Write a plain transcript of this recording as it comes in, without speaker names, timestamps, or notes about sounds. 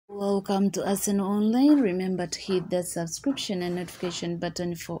Welcome to Arsenal Online. Remember to hit that subscription and notification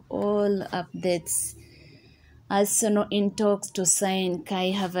button for all updates. Arsenal in talks to sign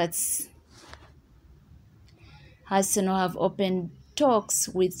Kai Havertz. Arsenal have opened talks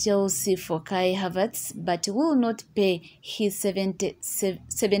with Chelsea for Kai Havertz, but will not pay his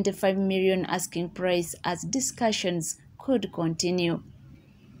 75 million asking price as discussions could continue.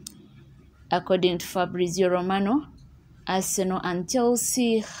 According to Fabrizio Romano, Arsenal and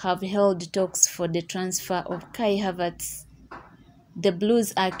Chelsea have held talks for the transfer of Kai Havertz. The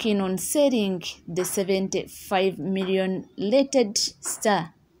Blues are keen on selling the 75 million rated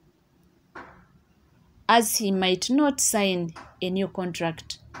star, as he might not sign a new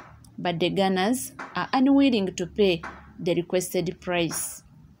contract, but the Gunners are unwilling to pay the requested price.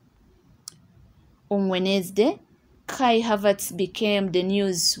 On Wednesday, Kai Havertz became the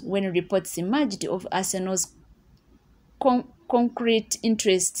news when reports emerged of Arsenal's concrete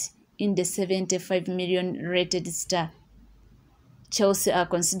interest in the 75 million rated star. Chelsea are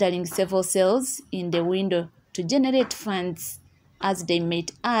considering several sales in the window to generate funds, as they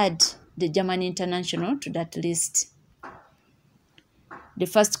might add the German international to that list. The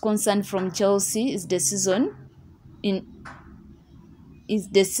first concern from Chelsea is the season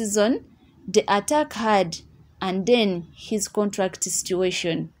the attack had, and then his contract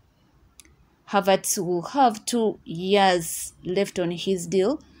situation. Havertz will have 2 years left on his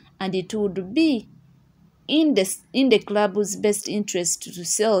deal, and it would be in the club's best interest to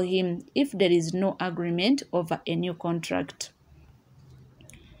sell him if there is no agreement over a new contract.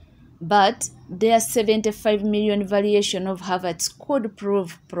 But their 75 million valuation of Havertz could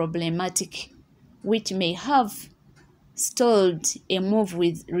prove problematic, which may have stalled a move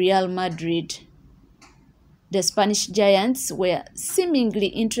with Real Madrid. The Spanish giants were seemingly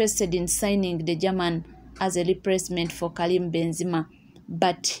interested in signing the German as a replacement for Karim Benzema,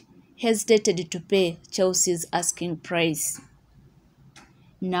 but hesitated to pay Chelsea's asking price.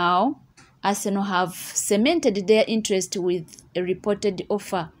 Now, Arsenal have cemented their interest with a reported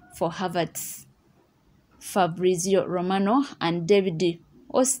offer for Havertz. Fabrizio Romano and David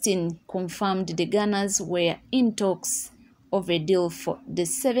Austin confirmed the Gunners were in talks of a deal for the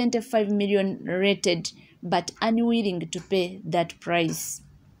 75 million rated, but unwilling to pay that price.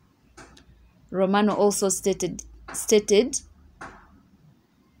 Romano also stated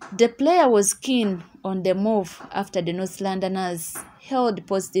the player was keen on the move after the North Londoners held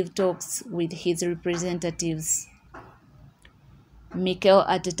positive talks with his representatives. Mikel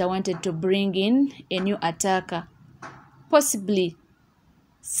Arteta wanted to bring in a new attacker, possibly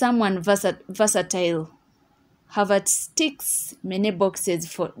someone versatile. Havertz ticks many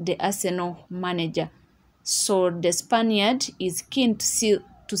boxes for the Arsenal manager, so the Spaniard is keen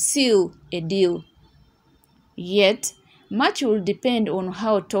to seal a deal. Yet, much will depend on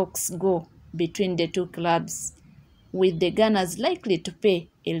how talks go between the two clubs, with the Gunners likely to pay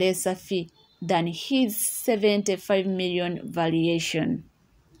a lesser fee than his 75 million valuation.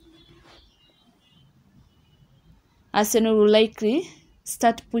 Arsenal will likely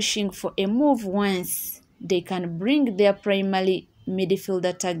start pushing for a move once they can bring their primary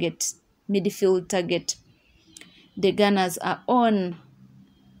midfield target. The Gunners are on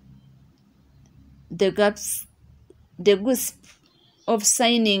the cusp of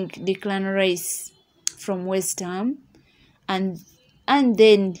signing Declan Rice from West Ham, and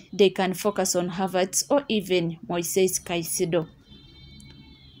then they can focus on Havertz or even Moises Caicedo.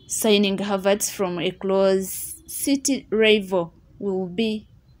 Signing Havertz from a close City rival will be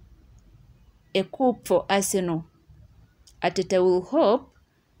a coup for Arsenal. Arteta will hope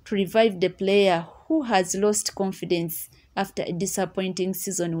to revive the player who has lost confidence after a disappointing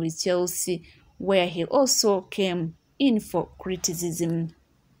season with Chelsea, where he also came in for criticism.